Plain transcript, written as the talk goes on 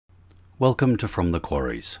Welcome to From the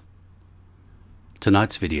Quarries.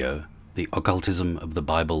 Tonight's video, The Occultism of the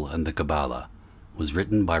Bible and the Kabbalah, was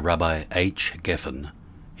written by Rabbi H. Geffen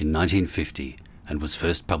in 1950 and was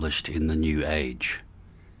first published in the New Age.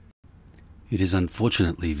 It is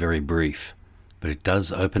unfortunately very brief, but it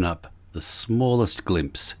does open up the smallest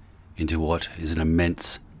glimpse into what is an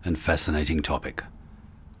immense and fascinating topic.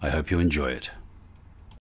 I hope you enjoy it.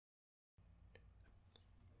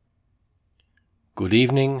 Good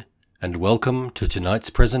evening and welcome to tonight's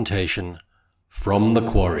presentation, From the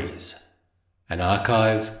Quarries, an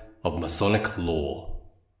archive of Masonic lore.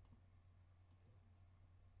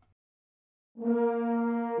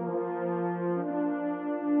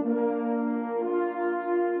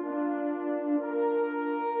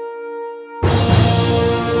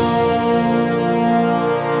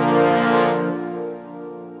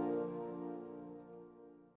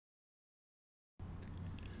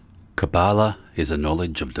 Kabbalah is a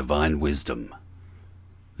knowledge of divine wisdom.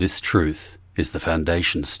 This truth is the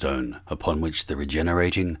foundation stone upon which the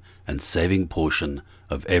regenerating and saving portion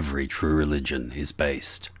of every true religion is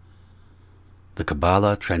based. The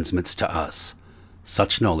Kabbalah transmits to us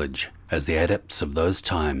such knowledge as the adepts of those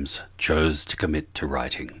times chose to commit to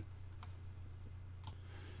writing.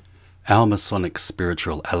 Our Masonic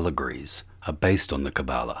spiritual allegories are based on the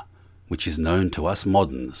Kabbalah, which is known to us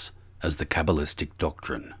moderns as the Kabbalistic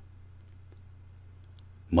doctrine.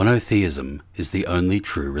 Monotheism is the only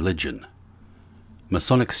true religion.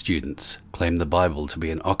 Masonic students claim the Bible to be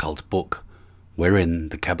an occult book, wherein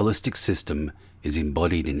the Kabbalistic system is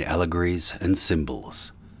embodied in allegories and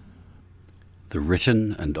symbols. The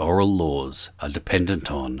written and oral laws are dependent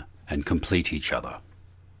on and complete each other.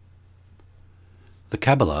 The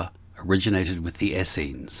Kabbalah originated with the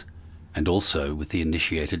Essenes, and also with the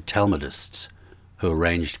initiated Talmudists, who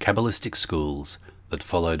arranged Kabbalistic schools that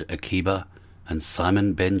followed Akiba and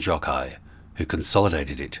Simon ben Jokai, who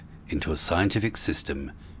consolidated it into a scientific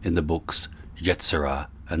system in the books Yetzirah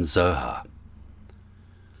and Zohar.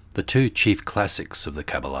 The two chief classics of the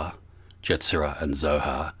Kabbalah, Yetzirah and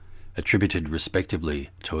Zohar, attributed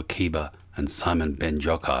respectively to Akiba and Simon ben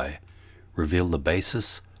Jokai, reveal the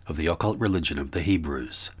basis of the occult religion of the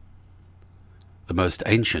Hebrews. The most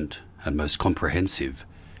ancient and most comprehensive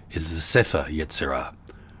is the Sefer Yetzirah,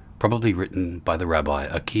 probably written by the Rabbi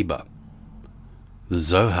Akiba. The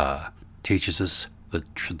Zohar teaches us that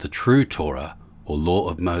the true Torah, or Law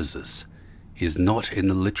of Moses, is not in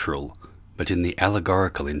the literal, but in the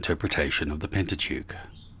allegorical interpretation of the Pentateuch.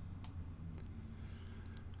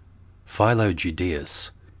 Philo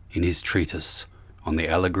Judaeus, in his treatise on the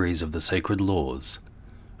allegories of the sacred laws,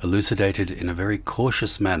 elucidated in a very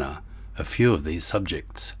cautious manner a few of these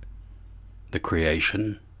subjects: the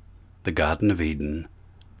creation, the Garden of Eden,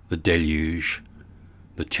 the deluge,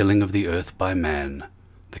 the tilling of the earth by man,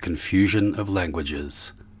 the confusion of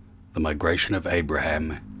languages, the migration of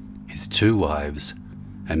Abraham, his two wives,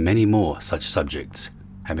 and many more such subjects,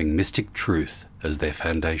 having mystic truth as their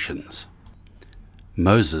foundations.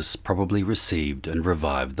 Moses probably received and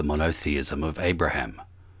revived the monotheism of Abraham,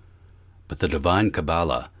 but the divine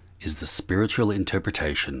Kabbalah is the spiritual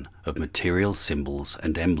interpretation of material symbols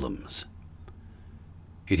and emblems.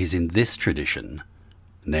 It is in this tradition,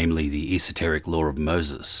 namely the esoteric law of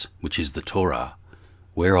Moses, which is the Torah,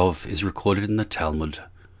 whereof is recorded in the Talmud,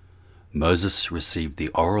 Moses received the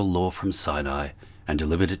oral law from Sinai and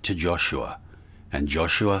delivered it to Joshua, and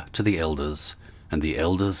Joshua to the elders, and the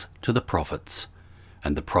elders to the prophets,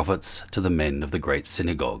 and the prophets to the men of the great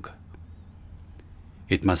synagogue.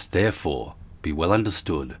 It must therefore be well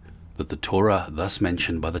understood that the Torah thus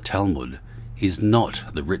mentioned by the Talmud is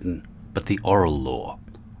not the written but the oral law,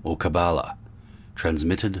 or Kabbalah,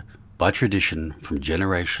 transmitted by tradition from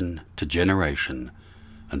generation to generation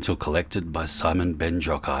until collected by Simon ben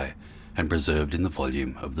Jokai and preserved in the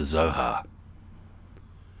volume of the Zohar.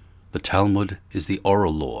 The Talmud is the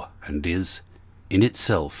oral law and is, in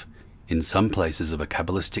itself, in some places of a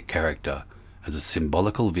Kabbalistic character as a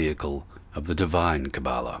symbolical vehicle of the divine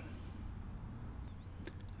Kabbalah.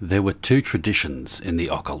 There were two traditions in the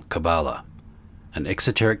occult Kabbalah, an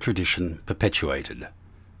exoteric tradition perpetuated,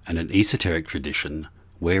 and an esoteric tradition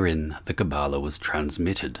wherein the Kabbalah was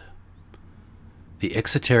transmitted. The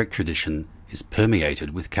exoteric tradition is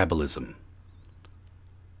permeated with Kabbalism.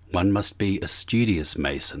 One must be a studious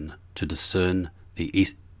Mason to discern the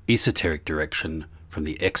esoteric direction from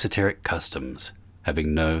the exoteric customs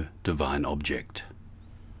having no divine object.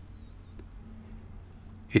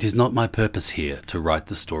 It is not my purpose here to write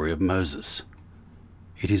the story of Moses.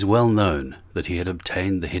 It is well known that he had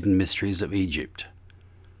obtained the hidden mysteries of Egypt,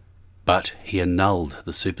 but he annulled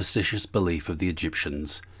the superstitious belief of the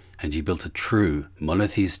Egyptians and he built a true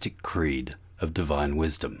monotheistic creed of divine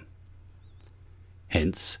wisdom.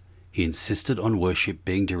 Hence, he insisted on worship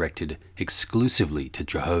being directed exclusively to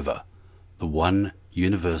Jehovah, the one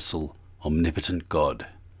universal, omnipotent God.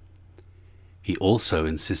 He also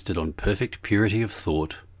insisted on perfect purity of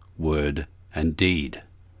thought, word, and deed.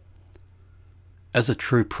 As a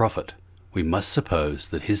true prophet, we must suppose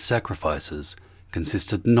that his sacrifices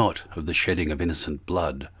consisted not of the shedding of innocent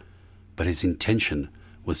blood, but his intention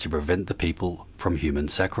was to prevent the people from human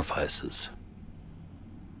sacrifices.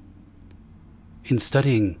 In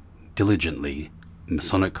studying diligently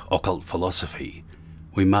Masonic occult philosophy,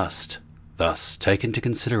 we must thus take into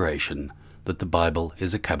consideration that the Bible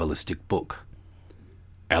is a Kabbalistic book,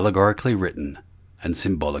 allegorically written and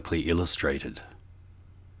symbolically illustrated.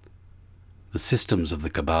 The systems of the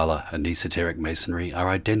Kabbalah and Esoteric Masonry are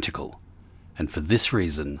identical, and for this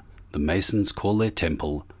reason the Masons call their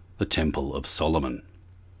temple the Temple of Solomon.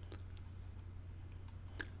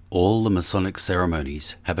 All the Masonic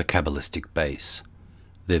ceremonies have a Kabbalistic base.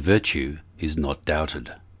 Their virtue is not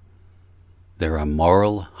doubted. There are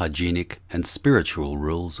moral, hygienic, and spiritual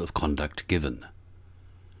rules of conduct given.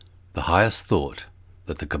 The highest thought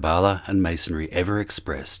that the Kabbalah and Masonry ever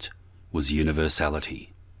expressed was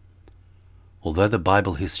universality. Although the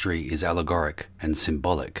Bible history is allegoric and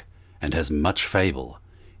symbolic and has much fable,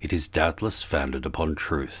 it is doubtless founded upon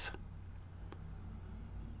truth.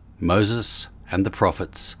 Moses and the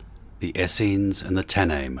prophets, the Essenes and the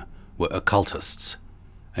Tanaim were occultists,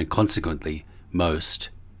 and consequently most,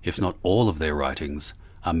 if not all of their writings,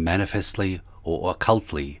 are manifestly or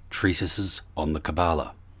occultly treatises on the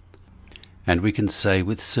Kabbalah, and we can say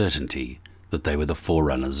with certainty that they were the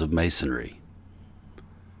forerunners of Masonry.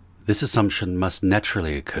 This assumption must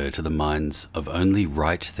naturally occur to the minds of only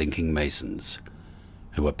right-thinking Masons,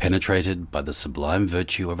 who are penetrated by the sublime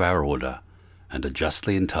virtue of our order and are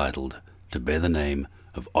justly entitled to bear the name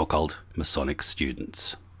of occult Masonic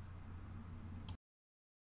students.